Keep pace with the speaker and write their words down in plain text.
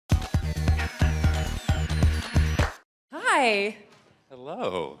Hi.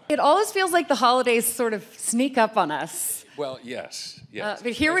 Hello. It always feels like the holidays sort of sneak up on us. Well, yes.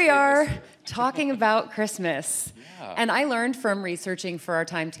 But here we are talking about Christmas. Yeah. And I learned from researching for our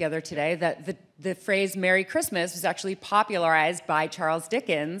time together today that the phrase Merry Christmas was actually popularized by Charles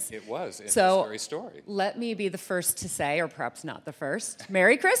Dickens. It was in So this very story. let me be the first to say, or perhaps not the first,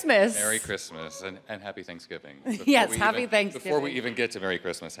 Merry Christmas. Merry Christmas and Happy Thanksgiving. Yes, Happy Thanksgiving. Before we even get to Merry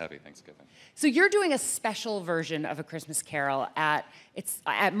Christmas, Happy Thanksgiving. So you're doing a special version of A Christmas Carol at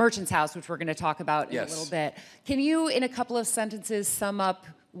Merchant's House, which we're going to talk about in a little bit. Can you, in a couple of sentences, sum up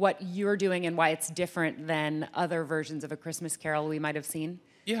what you're doing and why it's different than other versions of A Christmas Carol we might have seen?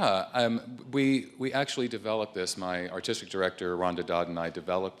 Yeah, we actually developed this. My artistic director, Rhonda Dodd, and I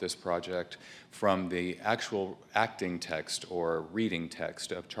developed this project from the actual acting text or reading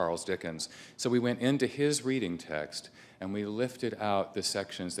text of Charles Dickens. So we went into his reading text and we lifted out the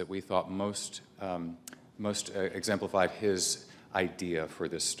sections that we thought most exemplified his idea for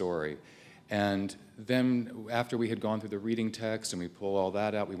this story. And then after we had gone through the reading text and we pulled all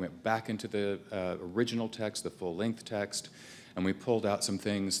that out, we went back into the original text, the full-length text, and we pulled out some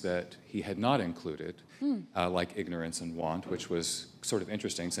things that he had not included, like ignorance and want, which was sort of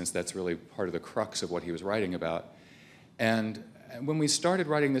interesting since that's really part of the crux of what he was writing about. And when we started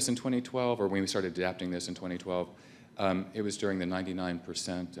writing this in 2012, or when we started adapting this in 2012, it was during the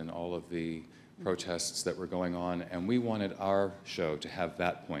 99% and all of the protests that were going on, and we wanted our show to have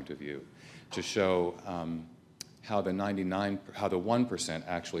that point of view, to show how the 1%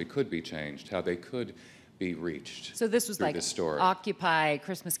 actually could be changed, how they could be reached. So this was like Occupy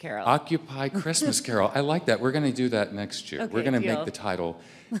Christmas Carol. Occupy Christmas Carol. I like that. We're going to do that next year. Okay, we're going to deal. make the title,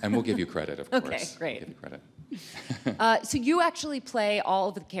 and we'll give you credit, of course. Okay, great. We'll give you credit. So you actually play all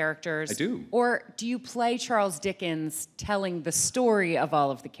of the characters. I do. Or do you play Charles Dickens telling the story of all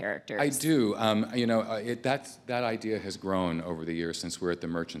of the characters? I do. That idea has grown over the years since we're at the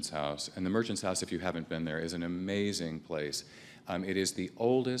Merchant's House. And the Merchant's House, if you haven't been there, is an amazing place. It is the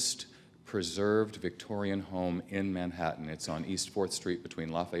oldest preserved Victorian home in Manhattan. It's on East 4th Street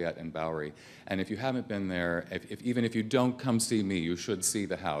between Lafayette and Bowery. And if you haven't been there, even if you don't come see me, you should see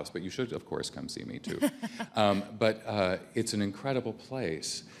the house. But you should, of course, come see me, too. But it's an incredible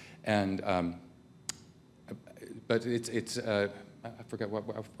place. And but it's I forgot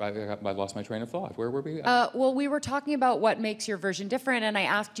I lost my train of thought. Where were we? Well, we were talking about what makes your version different, and I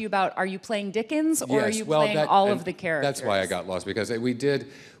asked you about, are you playing Dickens, or yes, are you playing all of the characters? That's why I got lost, because we did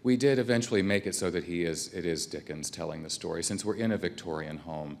eventually make it so that it is Dickens telling the story. Since we're in a Victorian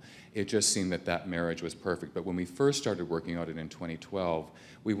home, it just seemed that marriage was perfect. But when we first started working on it in 2012,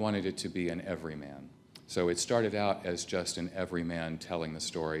 we wanted it to be an everyman. So it started out as just an everyman telling the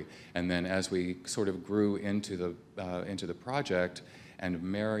story, and then as we sort of grew into the project and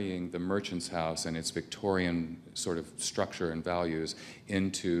marrying the Merchant's House and its Victorian sort of structure and values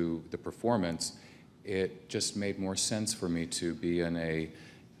into the performance, it just made more sense for me to be in a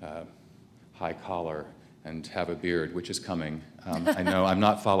high collar and have a beard, which is coming. I know I'm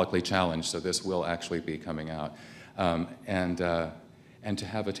not follically challenged, so this will actually be coming out, and to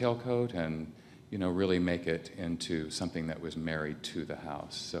have a tailcoat and really make it into something that was married to the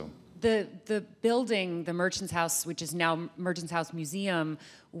house. So the building, the Merchant's House, which is now Merchant's House Museum,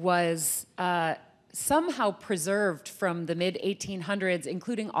 was somehow preserved from the mid-1800s,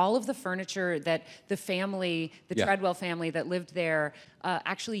 including all of the furniture that the family, the Treadwell family that lived there,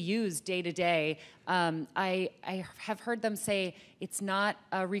 actually used day to day. I have heard them say it's not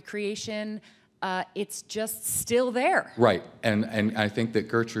a recreation. It's just still there. Right, and I think that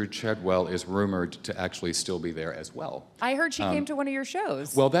Gertrude Treadwell is rumored to actually still be there as well. I heard she came to one of your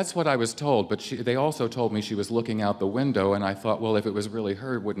shows. Well, that's what I was told, but they also told me she was looking out the window, and I thought, well, if it was really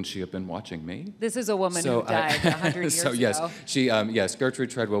her, wouldn't she have been watching me? This is a woman who died 100 years ago. Yes, Gertrude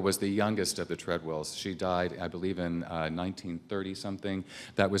Treadwell was the youngest of the Treadwells. She died, I believe, in 1930-something.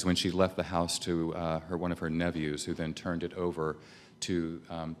 That was when she left the house to one of her nephews, who then turned it over to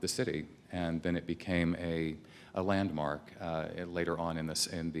the city. And then it became a landmark later on it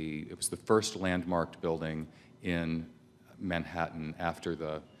was the first landmarked building in Manhattan after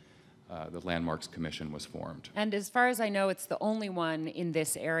the Landmarks Commission was formed. And as far as I know, it's the only one in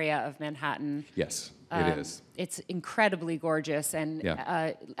this area of Manhattan. Yes, it is. It's incredibly gorgeous, and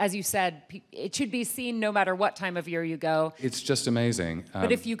as you said, it should be seen no matter what time of year you go. It's just amazing.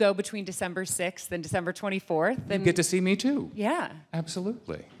 But if you go between December 6th and December 24th, then you get to see me too. Yeah.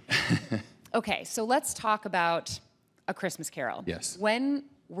 Absolutely. Okay, so let's talk about A Christmas Carol. Yes. When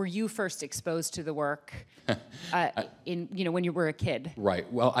were you first exposed to the work when you were a kid?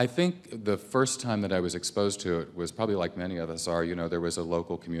 Right. Well, I think the first time that I was exposed to it was probably like many of us are. There was a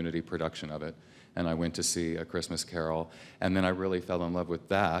local community production of it, and I went to see A Christmas Carol, and then I really fell in love with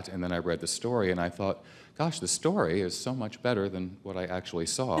that, and then I read the story, and I thought, gosh, the story is so much better than what I actually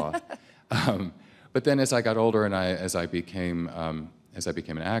saw. But then as I got older and as I became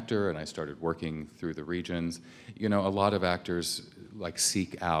an actor and I started working through the regions, a lot of actors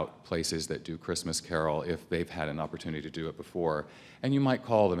seek out places that do Christmas Carol if they've had an opportunity to do it before. And you might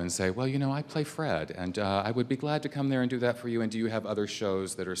call them and say, well, I play Fred, and I would be glad to come there and do that for you, and do you have other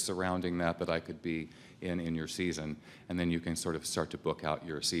shows that are surrounding that I could be in your season? And then you can sort of start to book out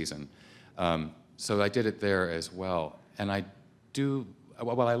your season. So I did it there as well. And I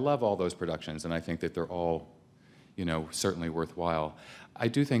love all those productions, and I think that they're all certainly worthwhile. I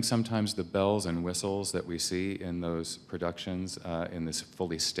do think sometimes the bells and whistles that we see in those productions, in this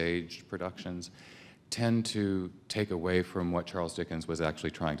fully staged productions, tend to take away from what Charles Dickens was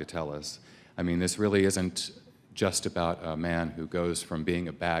actually trying to tell us. I mean, this really isn't just about a man who goes from being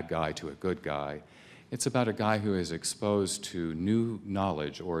a bad guy to a good guy. It's about a guy who is exposed to new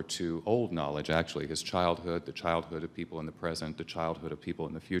knowledge, or to old knowledge, actually, his childhood, the childhood of people in the present, the childhood of people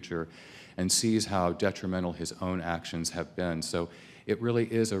in the future, and sees how detrimental his own actions have been. So it really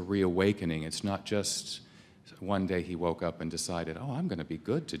is a reawakening. It's not just one day he woke up and decided, oh, I'm going to be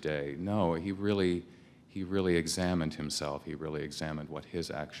good today. No, he really examined himself. He really examined what his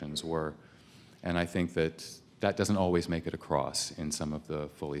actions were. And I think that doesn't always make it across in some of the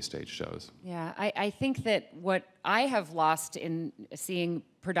fully staged shows. Yeah, I think that what I have lost in seeing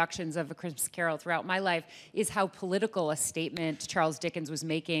productions of A Christmas Carol throughout my life is how political a statement Charles Dickens was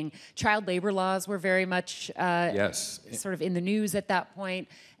making. Child labor laws were very much sort of in the news at that point.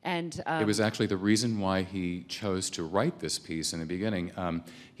 And it was actually the reason why he chose to write this piece in the beginning.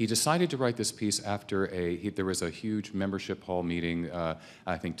 He decided to write this piece after there was a huge membership hall meeting.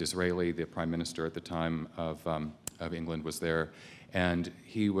 I think Disraeli, the prime minister at the time of England, was there, and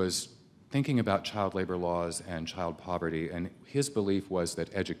he was thinking about child labor laws and child poverty, and his belief was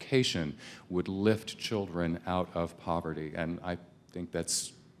that education would lift children out of poverty, and I think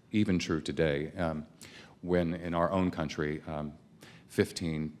that's even true today, when in our own country,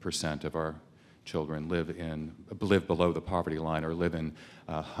 15% of our children live below the poverty line, or live in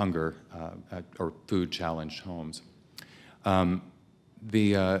hunger or food-challenged homes.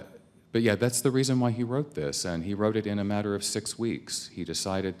 But yeah, that's the reason why he wrote this, and he wrote it in a matter of 6 weeks. He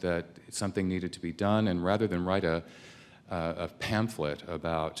decided that something needed to be done, and rather than write a pamphlet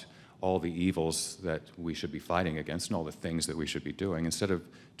about all the evils that we should be fighting against and all the things that we should be doing, instead of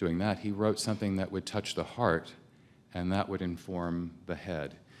doing that, he wrote something that would touch the heart and that would inform the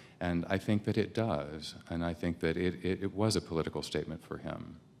head. And I think that it does, and I think that it was a political statement for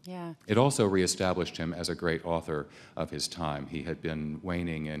him. Yeah. It also reestablished him as a great author of his time. He had been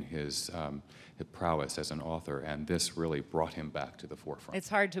waning in his prowess as an author, and this really brought him back to the forefront. It's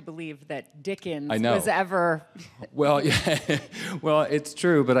hard to believe that Dickens was ever... Well, yeah, well, it's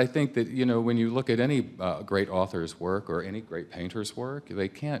true, but I think that, when you look at any great author's work or any great painter's work, they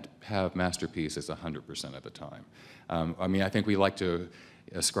can't have masterpieces 100% of the time. I mean, I think we like to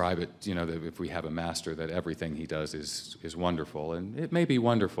ascribe it, that if we have a master, that everything he does is wonderful. And it may be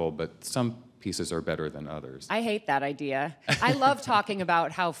wonderful, but some pieces are better than others. I hate that idea. I love talking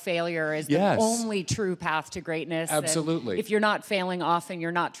about how failure is the only true path to greatness. Absolutely. And if you're not failing often,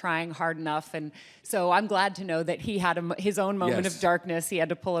 you're not trying hard enough. And so I'm glad to know that he had his own moment of darkness. He had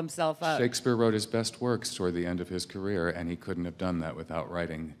to pull himself up. Shakespeare wrote his best works toward the end of his career, and he couldn't have done that without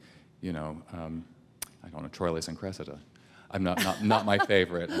writing, I don't know, Troilus and Cressida. I'm not my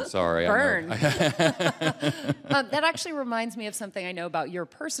favorite. I'm sorry. Burn. That actually reminds me of something I know about your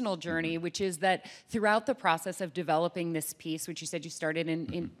personal journey, which is that throughout the process of developing this piece, which you said you started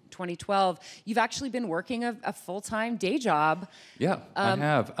in 2012, you've actually been working a full-time day job. Yeah, I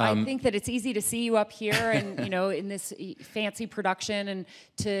have. I think that it's easy to see you up here and in this fancy production, and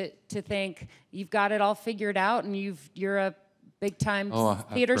to think you've got it all figured out, and you're a big-time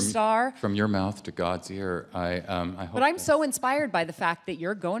theater star. From your mouth to God's ear, I hope. But I'm so inspired by the fact that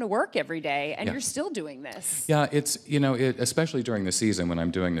you're going to work every day and you're still doing this. Yeah, it's, especially during the season when I'm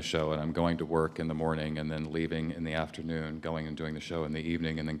doing the show and I'm going to work in the morning and then leaving in the afternoon, going and doing the show in the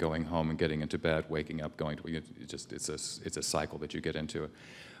evening, and then going home and getting into bed, waking up, going to, it's a cycle that you get into.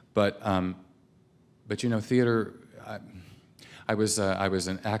 But theater, I was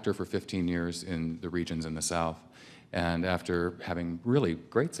an actor for 15 years in the regions in the South. And after having really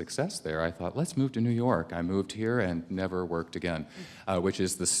great success there, I thought, let's move to New York. I moved here and never worked again, which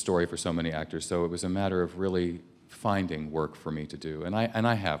is the story for so many actors. So it was a matter of really finding work for me to do, and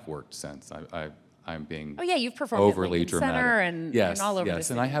I have worked since. I'm being Oh yeah, you've performed overly at Lincoln dramatic. Center and, Yes, and all over the yes,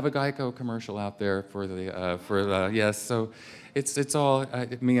 city. and I have a Geico commercial out there for the yes. So it's all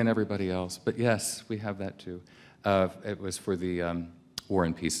me and everybody else. But yes, we have that too. It was for the War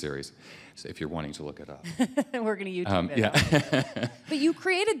and Peace series. So if you're wanting to look it up. We're going to YouTube it. Yeah. But you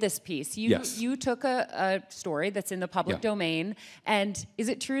created this piece. Yes. You took a story that's in the public Yeah. domain, and is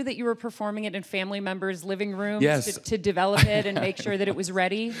it true that you were performing it in family members' living rooms Yes. to develop it and make sure that it was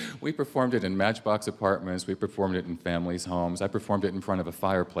ready? We performed it in Matchbox apartments. We performed it in families' homes. I performed it in front of a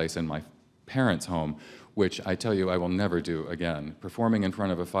fireplace in my parents' home, which I tell you I will never do again. Performing in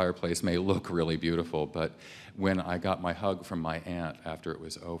front of a fireplace may look really beautiful, but when I got my hug from my aunt after it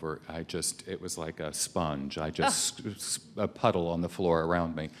was over, it was like a sponge. A puddle on the floor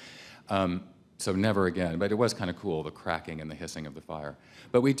around me. So never again, but it was kind of cool, the cracking and the hissing of the fire.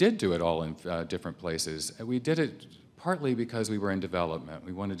 But we did do it all in different places. We did it partly because we were in development.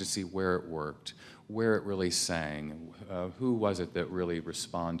 We wanted to see where it worked, where it really sang, who was it that really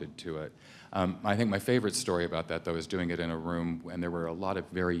responded to it. I think my favorite story about that, though, is doing it in a room and there were a lot of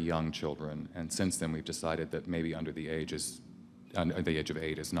very young children, and since then we've decided that maybe under the age of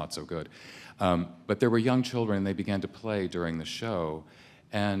 8 is not so good. But there were young children, and they began to play during the show,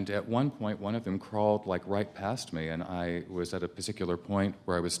 and at one point, one of them crawled like right past me, and I was at a particular point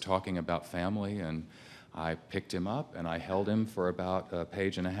where I was talking about family, and I picked him up and I held him for about a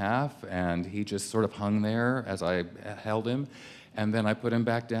page and a half, and he just sort of hung there as I held him. And then I put him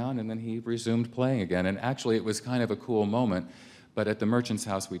back down, and then he resumed playing again. And actually, it was kind of a cool moment. But at the Merchant's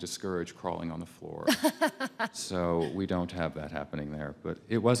House, we discourage crawling on the floor. So we don't have that happening there. But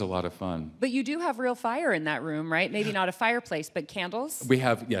it was a lot of fun. But you do have real fire in that room, right? Maybe not a fireplace, but candles? We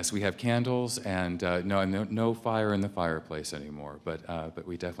have candles, and no fire in the fireplace anymore. But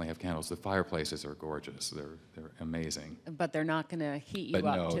we definitely have candles. The fireplaces are gorgeous. They're amazing. But they're not going to heat you But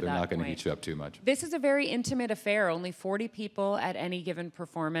up no, to that they're not going to point. heat you up too much. This is a very intimate affair, only 40 people at any given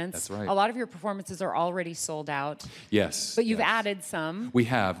performance. That's right. A lot of your performances are already sold out. Yes. But you've yes. added some.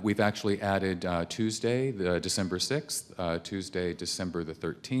 We've actually added Tuesday, December 6th, Tuesday, December the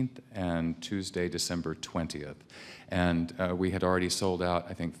 13th, and Tuesday, December 20th. And we had already sold out,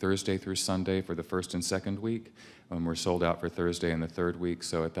 I think, Thursday through Sunday for the first and second week. We're sold out for Thursday and the third week.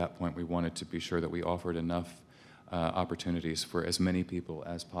 So at that point, we wanted to be sure that we offered enough opportunities for as many people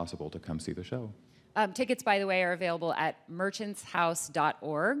as possible to come see the show. Tickets, by the way, are available at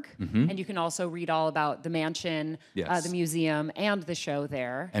merchantshouse.org, and you can also read all about the mansion, Yes. the museum, and the show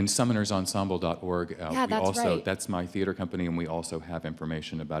there. And summonersensemble.org, right. That's my theater company, and we also have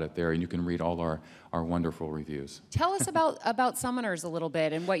information about it there, and you can read all our wonderful reviews. Tell us about Summoners a little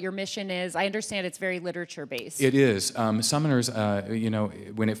bit and what your mission is. I understand it's very literature-based. It is. Summoners,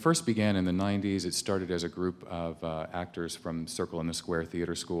 when it first began in the 90s, it started as a group of actors from Circle in the Square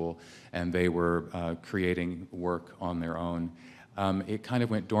Theater School, and they were creating work on their own. It kind of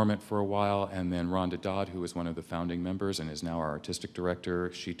went dormant for a while, and then Rhonda Dodd, who was one of the founding members and is now our artistic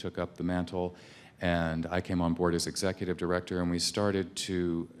director, she took up the mantle, and I came on board as executive director, and we started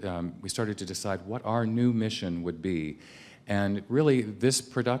to decide what our new mission would be. And really, this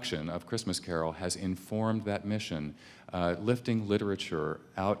production of Christmas Carol has informed that mission, lifting literature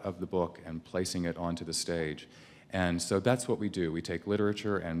out of the book and placing it onto the stage. And so that's what we do. We take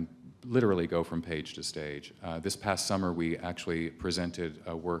literature and literally go from page to stage. This past summer, we actually presented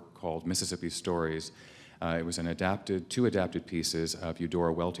a work called Mississippi Stories. It was two adapted pieces of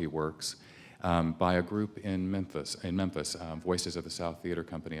Eudora Welty works by a group in Memphis, Voices of the South Theater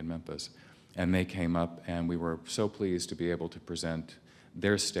Company in Memphis. And they came up, and we were so pleased to be able to present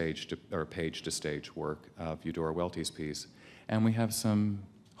their page-to-stage work of Eudora Welty's piece. And we have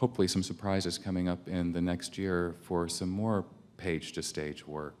hopefully some surprises coming up in the next year for some more page-to-stage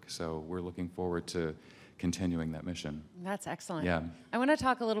work. So we're looking forward to continuing that mission. That's excellent. Yeah. I want to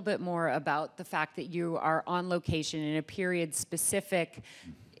talk a little bit more about the fact that you are on location in a period specific.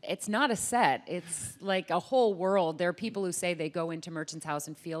 It's not a set. It's like a whole world. There are people who say they go into Merchant's House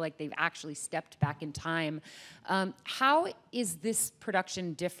and feel like they've actually stepped back in time. How is this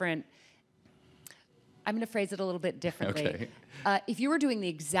production different? I'm going to phrase it a little bit differently. Okay. If you were doing the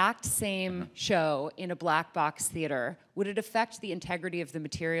exact same show in a black box theater, would it affect the integrity of the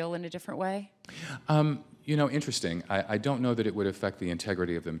material in a different way? Interesting. I don't know that it would affect the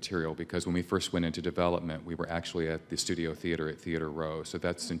integrity of the material, because when we first went into development, we were actually at the Studio Theater at Theater Row. So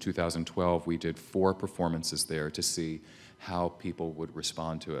that's in 2012. We did 4 performances there to see how people would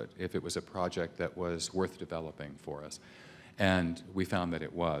respond to it, if it was a project that was worth developing for us. And we found that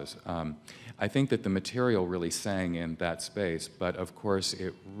it was. I think that the material really sang in that space, but of course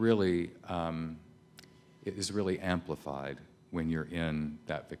it really is really amplified when you're in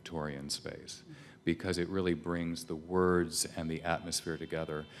that Victorian space, because it really brings the words and the atmosphere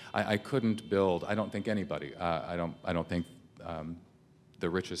together. I couldn't build, I don't think anybody, I don't think the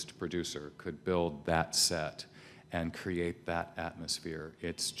richest producer could build that set and create that atmosphere.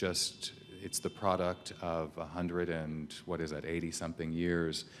 It's the product of 80-something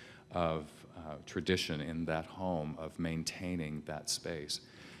years of tradition in that home, of maintaining that space.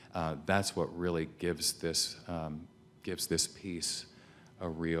 That's what really gives this piece a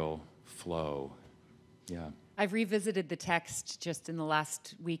real flow. Yeah. I've revisited the text just in the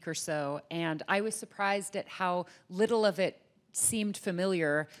last week or so, and I was surprised at how little of it seemed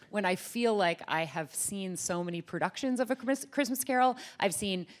familiar when I feel like I have seen so many productions of A Christmas Carol. I've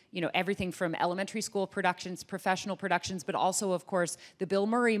seen, everything from elementary school productions, professional productions, but also, of course, the Bill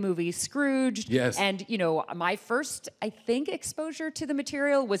Murray movie, Scrooged. Yes. And, my first, I think, exposure to the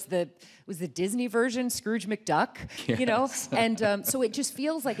material was the Disney version, Scrooge McDuck, Yes. And so it just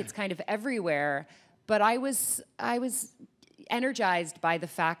feels like it's kind of everywhere. But I was energized by the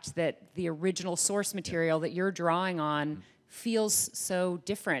fact that the original source material that you're drawing on feels so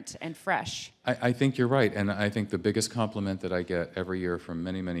different and fresh. I think you're right, and I think the biggest compliment that I get every year from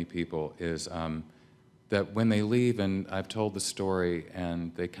many, many people is that when they leave and I've told the story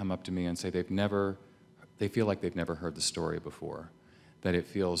and they come up to me and say they feel like they've never heard the story before, that it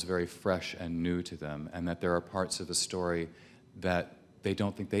feels very fresh and new to them, and that there are parts of the story that they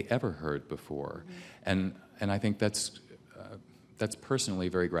don't think they ever heard before. Mm-hmm. And I think that's personally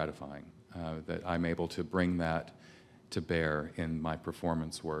very gratifying, that I'm able to bring that to bear in my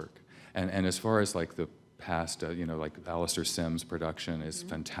performance work. And as far as like the past, like Alistair Sim's production is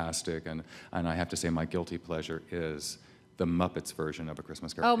fantastic, and I have to say my guilty pleasure is the Muppets version of A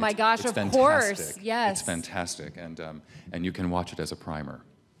Christmas Carol. Oh my gosh, of course, yes. It's fantastic, and you can watch it as a primer.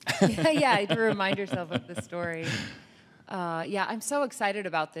 Yeah, to remind yourself of the story. I'm so excited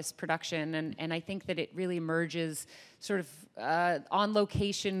about this production, and I think that it really merges sort of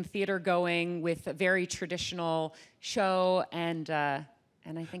on-location theater going with a very traditional show, and I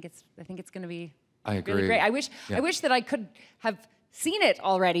think it's going to be really great. I wish that I could have seen it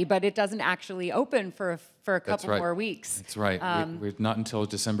already, but it doesn't actually open for a couple more weeks. That's right. We're not until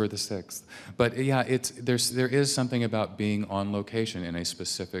December the 6th. But yeah, there is something about being on location in a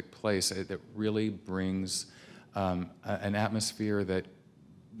specific place that really brings an atmosphere that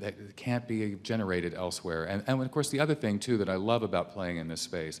can't be generated elsewhere. And of course, the other thing, too, that I love about playing in this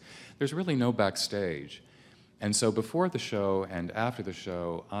space, there's really no backstage. And so before the show and after the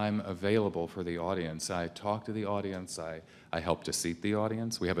show, I'm available for the audience. I talk to the audience. I help to seat the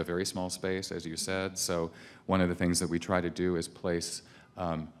audience. We have a very small space, as you said. So one of the things that we try to do is place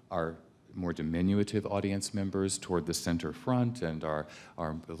our more diminutive audience members toward the center front, and our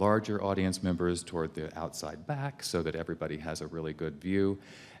larger audience members toward the outside back, so that everybody has a really good view.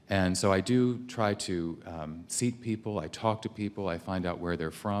 And so I do try to seat people, I talk to people, I find out where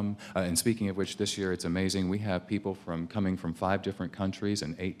they're from. And speaking of which, this year it's amazing. We have people coming from 5 different countries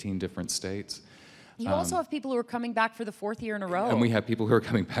and 18 different states. You also have people who are coming back for the 4th year in a row. And we have people who are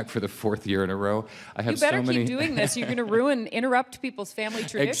coming back for the 4th year in a row. You better keep doing this. You're going to interrupt people's family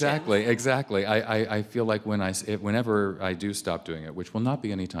tradition. Exactly. I feel like whenever I do stop doing it, which will not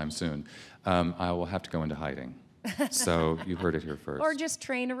be anytime soon, I will have to go into hiding. So you heard it here first. Or just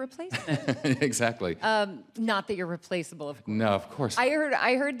train a replacement. Exactly. Not that you're replaceable, of course. No, of course. I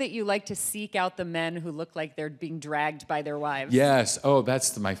heard that you like to seek out the men who look like they're being dragged by their wives. Yes. Oh,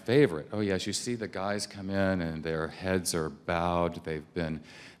 that's my favorite. Oh, yes. You see the guys come in and their heads are bowed. They've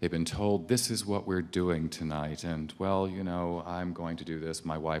been told, this is what we're doing tonight. And, well, I'm going to do this.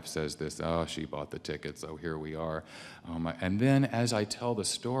 My wife says this. Oh, she bought the tickets. Oh, here we are. And then as I tell the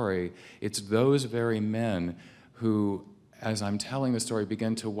story, it's those very men who, as I'm telling the story,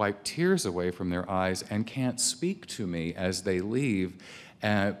 begin to wipe tears away from their eyes and can't speak to me as they leave.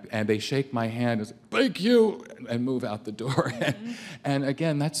 And they shake my hand and say, thank you, and move out the door. Mm-hmm. And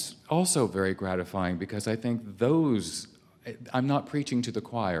again, that's also very gratifying, because I think I'm not preaching to the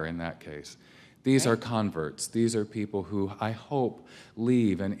choir in that case. These are converts. These are people who I hope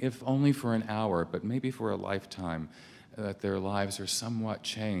leave, and if only for an hour, but maybe for a lifetime, that their lives are somewhat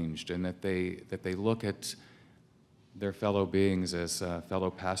changed, and that they look at their fellow beings as fellow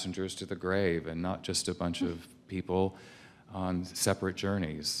passengers to the grave, and not just a bunch of people on separate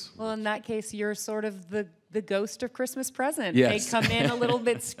journeys. Well, in that case, you're sort of the ghost of Christmas Present. Yes. They come in a little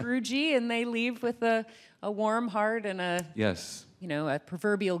bit Scroogey, and they leave with a warm heart and a... Yes. a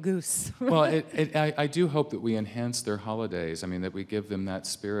proverbial goose. Well, I do hope that we enhance their holidays. I mean, that we give them that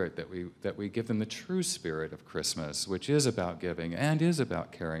spirit, that we give them the true spirit of Christmas, which is about giving and is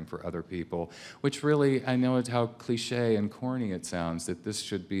about caring for other people, which really, I know it's how cliche and corny it sounds, that this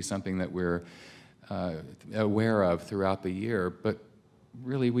should be something that we're aware of throughout the year, but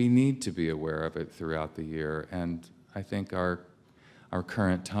really we need to be aware of it throughout the year, and I think our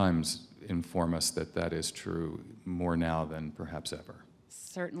current times inform us that that is true more now than perhaps ever.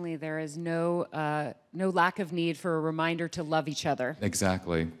 Certainly, there is no lack of need for a reminder to love each other.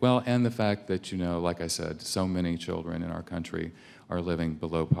 Exactly. Well, and the fact that, like I said, so many children in our country are living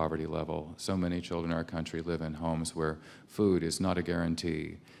below poverty level. So many children in our country live in homes where food is not a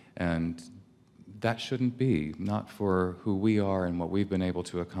guarantee. And that shouldn't be, not for who we are and what we've been able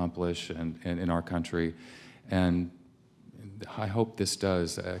to accomplish and in our country. And I hope this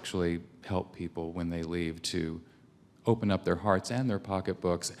does actually help people when they leave to open up their hearts and their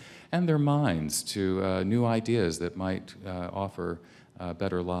pocketbooks and their minds to new ideas that might offer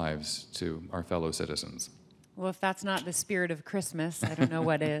better lives to our fellow citizens. Well, if that's not the spirit of Christmas, I don't know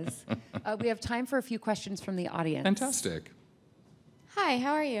what is. We have time for a few questions from the audience. Fantastic. Hi,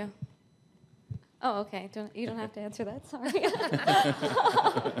 how are you? Oh, okay. You don't have to answer that. Sorry.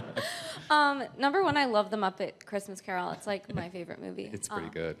 Number one, I love The Muppet Christmas Carol. It's like my favorite movie. It's pretty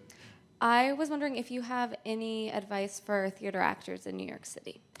good. I was wondering if you have any advice for theater actors in New York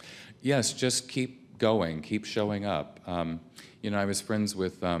City. Yes, just keep going, keep showing up. I was friends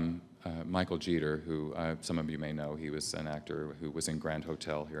with Michael Jeter, who some of you may know. He was an actor who was in Grand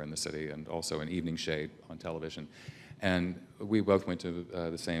Hotel here in the city and also in Evening Shade on television. And we both went to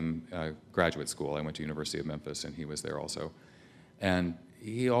the same graduate school. I went to University of Memphis, and he was there also. And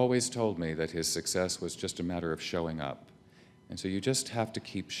he always told me that his success was just a matter of showing up. And so you just have to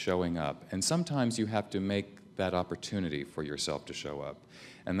keep showing up. And sometimes you have to make that opportunity for yourself to show up.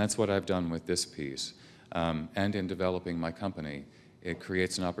 And that's what I've done with this piece. And in developing my company, it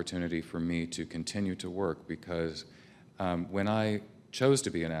creates an opportunity for me to continue to work, because when I chose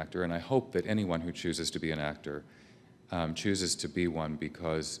to be an actor, and I hope that anyone who chooses to be an actor chooses to be one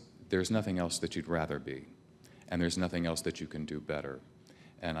because there's nothing else that you'd rather be, and there's nothing else that you can do better.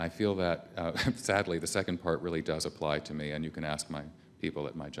 And I feel that, sadly, the second part really does apply to me, and you can ask my people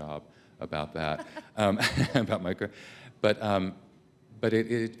at my job about that, about my career. But I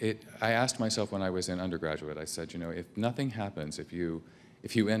asked myself when I was in undergraduate, I said, if nothing happens, if you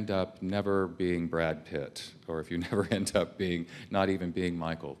end up never being Brad Pitt, or if you never end up not even being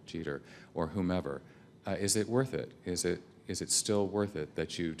Michael Jeter, or whomever, is it worth it? Is it still worth it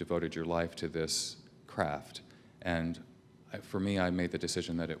that you devoted your life to this craft? And for me, I made the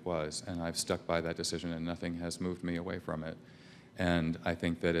decision that it was, and I've stuck by that decision, and nothing has moved me away from it. And I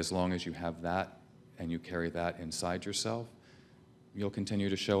think that as long as you have that and you carry that inside yourself, you'll continue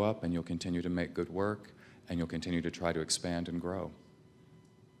to show up, and you'll continue to make good work, and you'll continue to try to expand and grow.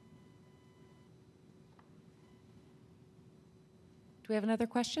 Do we have another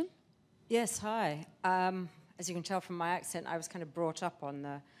question? Yes, hi. As you can tell from my accent, I was kind of brought up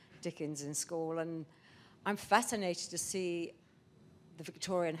on Dickens in school, and I'm fascinated to see the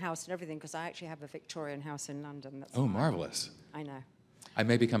Victorian house and everything, because I actually have a Victorian house in London. That's Marvelous. I know. I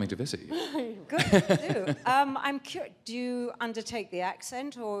may be coming to visit you. Good, do. I'm curious, do you undertake the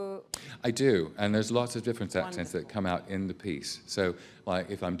accent, or? I do, and there's lots of different accents that come out in the piece. So, like,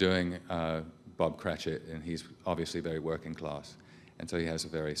 if I'm doing Bob Cratchit, and he's obviously very working class, and so he has a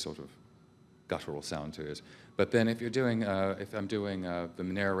very sort of guttural sound to it. But then if I'm doing the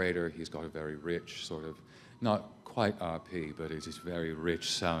narrator, he's got a very rich sort of, not quite RP, but it is very rich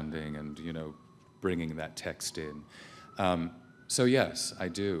sounding, and bringing that text in. So yes, I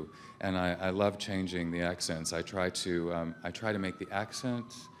do, and I love changing the accents. I try to make the accent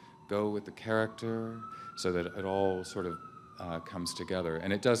go with the character, so that it all sort of comes together.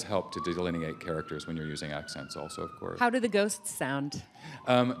 And it does help to delineate characters when you're using accents also, of course. How do the ghosts sound?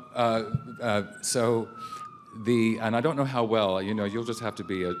 And I don't know how well, you'll just have to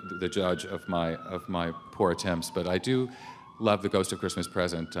be the judge of my poor attempts, but I do love the Ghost of Christmas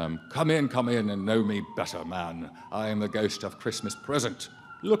Present. Come in and know me better, man. I am the Ghost of Christmas Present.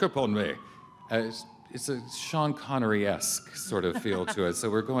 Look upon me. It's a Sean Connery-esque sort of feel to it, so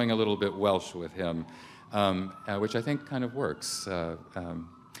we're going a little bit Welsh with him. Which I think kind of works.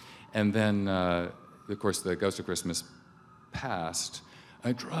 And then, of course, the Ghost of Christmas Past,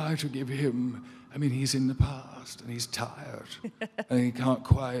 I try to give him, he's in the past, and he's tired, and he can't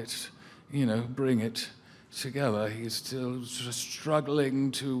quite, bring it together. He's still sort of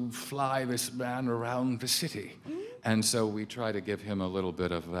struggling to fly this man around the city. And so we try to give him a little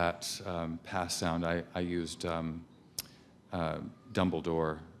bit of that past sound. I used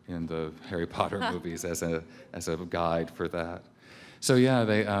Dumbledore in the Harry Potter movies as a guide for that. So yeah,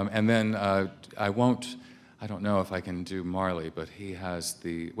 and then I don't know if I can do Marley, but he has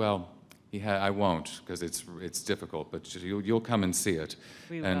I won't because it's difficult, but you'll come and see it.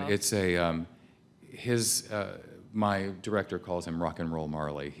 We and will. it's my director calls him Rock and Roll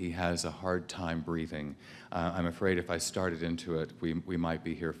Marley. He has a hard time breathing. I'm afraid if I started into it, we might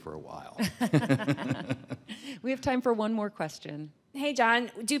be here for a while. We have time for one more question. Hey,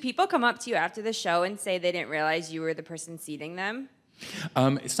 John, do people come up to you after the show and say they didn't realize you were the person seating them?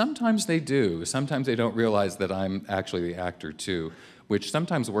 Sometimes they do. Sometimes they don't realize that I'm actually the actor too, which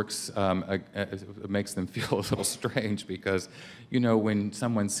sometimes works, makes them feel a little strange because, when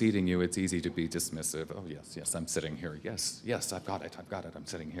someone's seating you, it's easy to be dismissive. Oh, yes, I'm sitting here. Yes, I've got it, I'm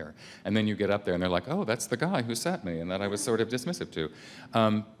sitting here. And then you get up there and they're like, oh, that's the guy who sat me and that I was sort of dismissive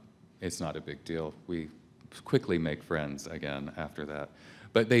to. It's not a big deal. We quickly make friends again after that.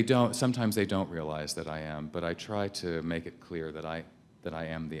 But sometimes they don't realize that I am, but I try to make it clear that I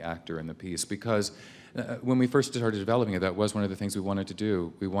am the actor in the piece because when we first started developing it, that was one of the things we wanted to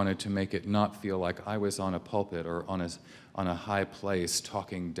do. We wanted to make it not feel like I was on a pulpit or on a high place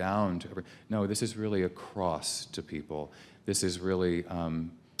talking down to everyone. No, this is really a cross to people. This is really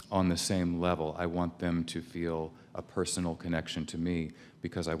on the same level. I want them to feel a personal connection to me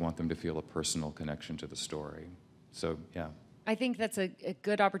because I want them to feel a personal connection to the story. So, yeah. I think that's a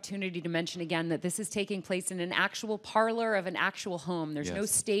good opportunity to mention again that this is taking place in an actual parlor of an actual home. There's no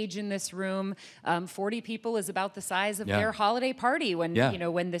Yes. stage in this room. 40 people is about the size of Yeah. their holiday party when Yeah.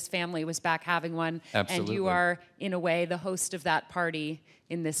 when this family was back having one. And you Absolutely. are, in a way, the host of that party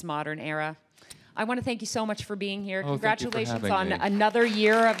in this modern era. I want to thank you so much for being here. Oh, thank you for Congratulations having on me. another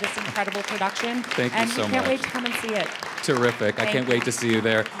year of this incredible production. Thank you so And we can't wait much. to come and see it. Terrific. I Thank can't wait to see you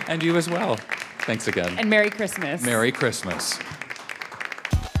there. And you as well. Thanks again. And Merry Christmas. Merry Christmas.